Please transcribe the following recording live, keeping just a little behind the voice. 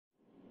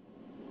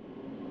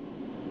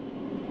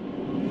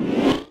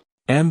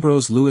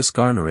Ambroise Louis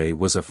Garneray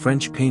was a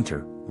French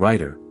painter,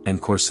 writer, and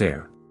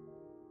corsair.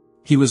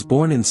 He was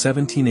born in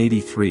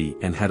 1783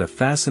 and had a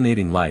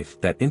fascinating life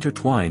that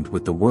intertwined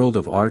with the world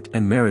of art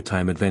and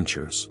maritime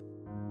adventures.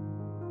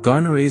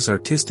 Garneray's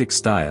artistic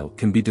style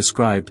can be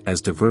described as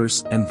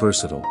diverse and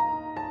versatile.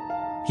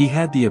 He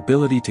had the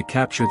ability to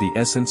capture the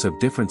essence of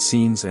different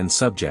scenes and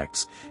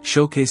subjects,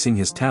 showcasing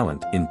his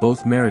talent in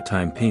both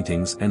maritime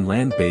paintings and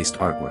land-based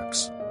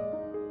artworks.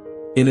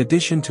 In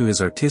addition to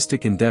his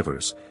artistic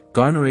endeavors,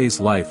 Garneray's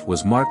life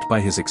was marked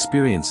by his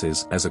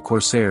experiences as a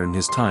corsair in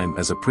his time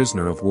as a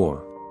prisoner of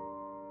war.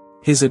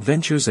 His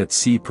adventures at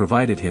sea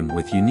provided him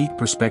with unique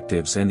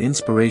perspectives and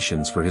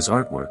inspirations for his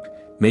artwork,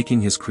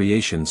 making his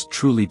creations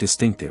truly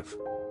distinctive.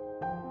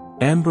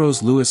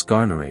 Ambroise Louis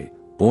Garneray,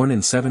 born in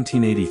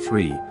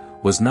 1783,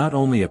 was not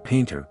only a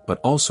painter but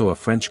also a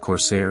French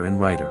corsair and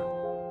writer.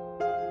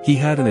 He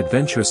had an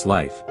adventurous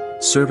life,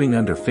 serving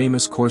under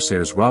famous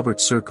corsairs Robert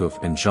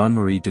Surcouf and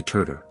Jean-Marie de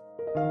Turter.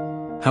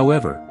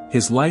 However,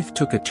 his life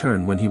took a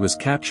turn when he was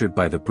captured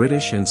by the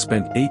British and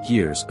spent 8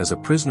 years as a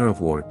prisoner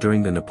of war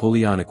during the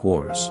Napoleonic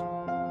Wars.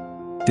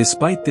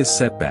 Despite this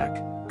setback,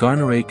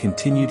 Garneray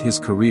continued his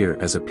career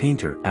as a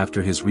painter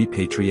after his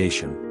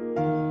repatriation.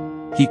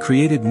 He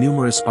created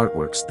numerous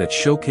artworks that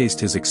showcased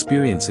his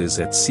experiences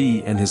at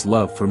sea and his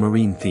love for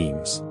marine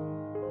themes.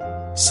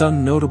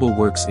 Some notable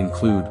works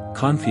include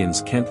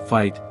Confiance Kent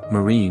Fight,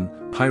 Marine,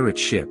 Pirate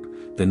Ship,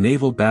 The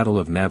Naval Battle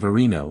of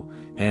Navarino,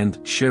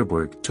 and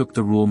Cherbourg Took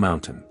the Rule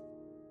Mountain.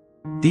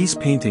 These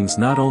paintings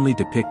not only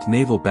depict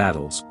naval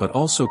battles but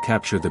also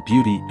capture the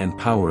beauty and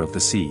power of the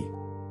sea.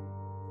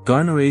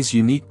 Garneray's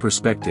unique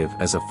perspective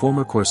as a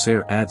former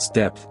corsair adds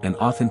depth and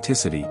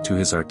authenticity to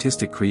his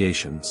artistic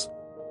creations.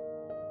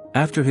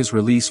 After his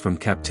release from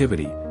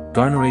captivity,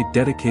 Garneray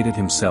dedicated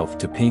himself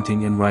to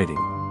painting and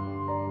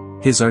writing.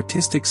 His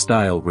artistic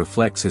style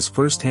reflects his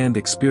first-hand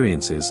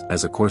experiences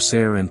as a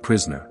corsair and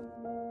prisoner.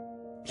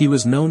 He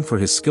was known for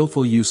his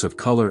skillful use of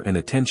color and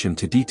attention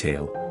to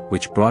detail,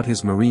 which brought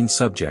his marine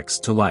subjects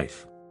to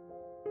life.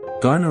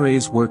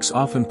 Garneray's works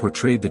often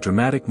portrayed the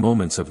dramatic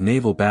moments of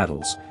naval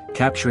battles,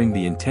 capturing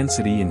the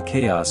intensity and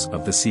chaos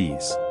of the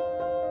seas.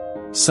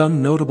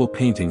 Some notable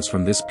paintings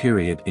from this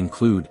period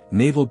include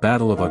Naval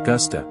Battle of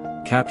Augusta,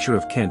 Capture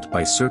of Kent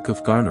by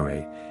Surcouf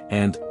Garneray,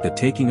 and The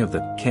Taking of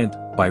the Kent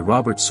by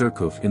Robert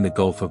Surcouf in the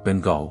Gulf of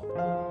Bengal.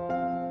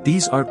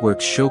 These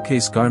artworks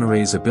showcase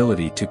Garneray's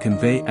ability to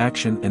convey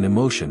action and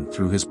emotion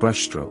through his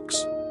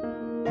brushstrokes.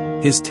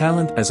 His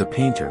talent as a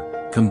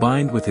painter,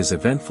 combined with his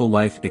eventful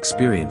life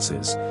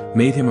experiences,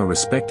 made him a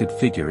respected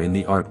figure in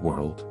the art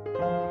world.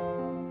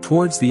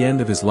 Towards the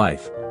end of his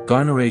life,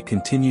 Garneray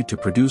continued to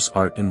produce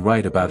art and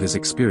write about his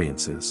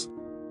experiences.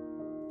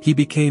 He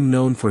became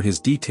known for his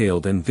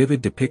detailed and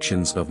vivid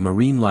depictions of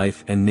marine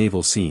life and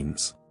naval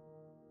scenes.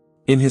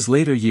 In his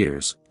later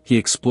years, he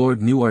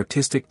explored new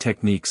artistic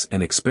techniques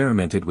and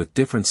experimented with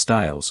different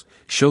styles,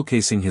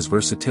 showcasing his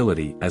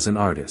versatility as an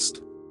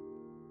artist.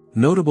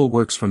 Notable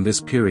works from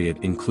this period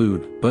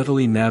include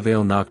Buttery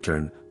Navale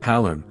Nocturne,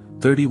 Palerme,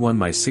 31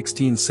 May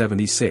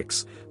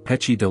 1676,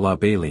 Peche de la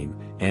Baleine,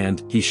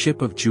 and He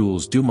Ship of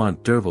Jules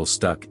Dumont d'Urville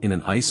Stuck in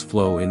an Ice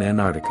Floe in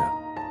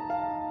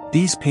Antarctica.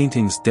 These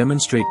paintings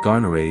demonstrate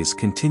Garneray's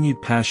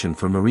continued passion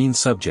for marine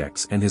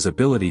subjects and his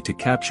ability to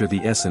capture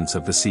the essence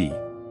of the sea.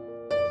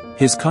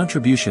 His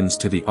contributions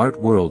to the art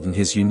world and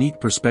his unique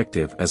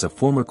perspective as a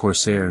former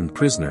corsair and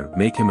prisoner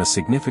make him a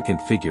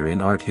significant figure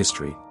in art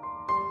history.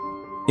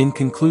 In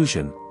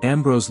conclusion,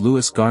 Ambroise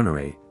Louis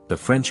Garneray, the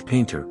French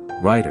painter,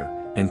 writer,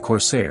 and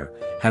corsair,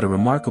 had a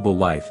remarkable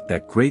life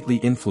that greatly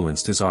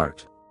influenced his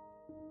art.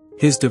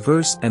 His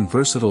diverse and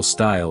versatile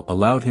style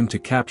allowed him to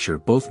capture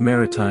both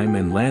maritime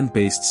and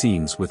land-based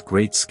scenes with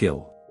great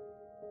skill.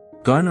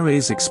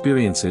 Garneray's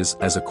experiences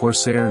as a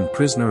corsair and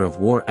prisoner of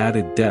war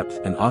added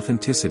depth and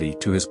authenticity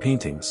to his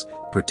paintings,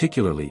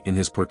 particularly in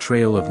his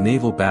portrayal of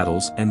naval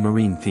battles and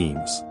marine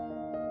themes.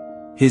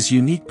 His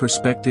unique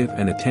perspective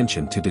and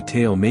attention to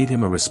detail made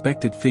him a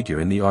respected figure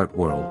in the art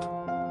world.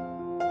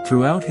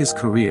 Throughout his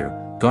career,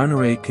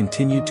 Garneray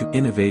continued to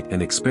innovate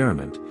and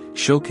experiment,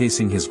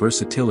 showcasing his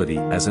versatility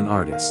as an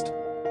artist.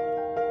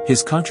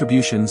 His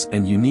contributions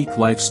and unique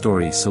life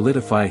story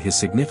solidify his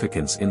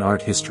significance in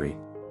art history.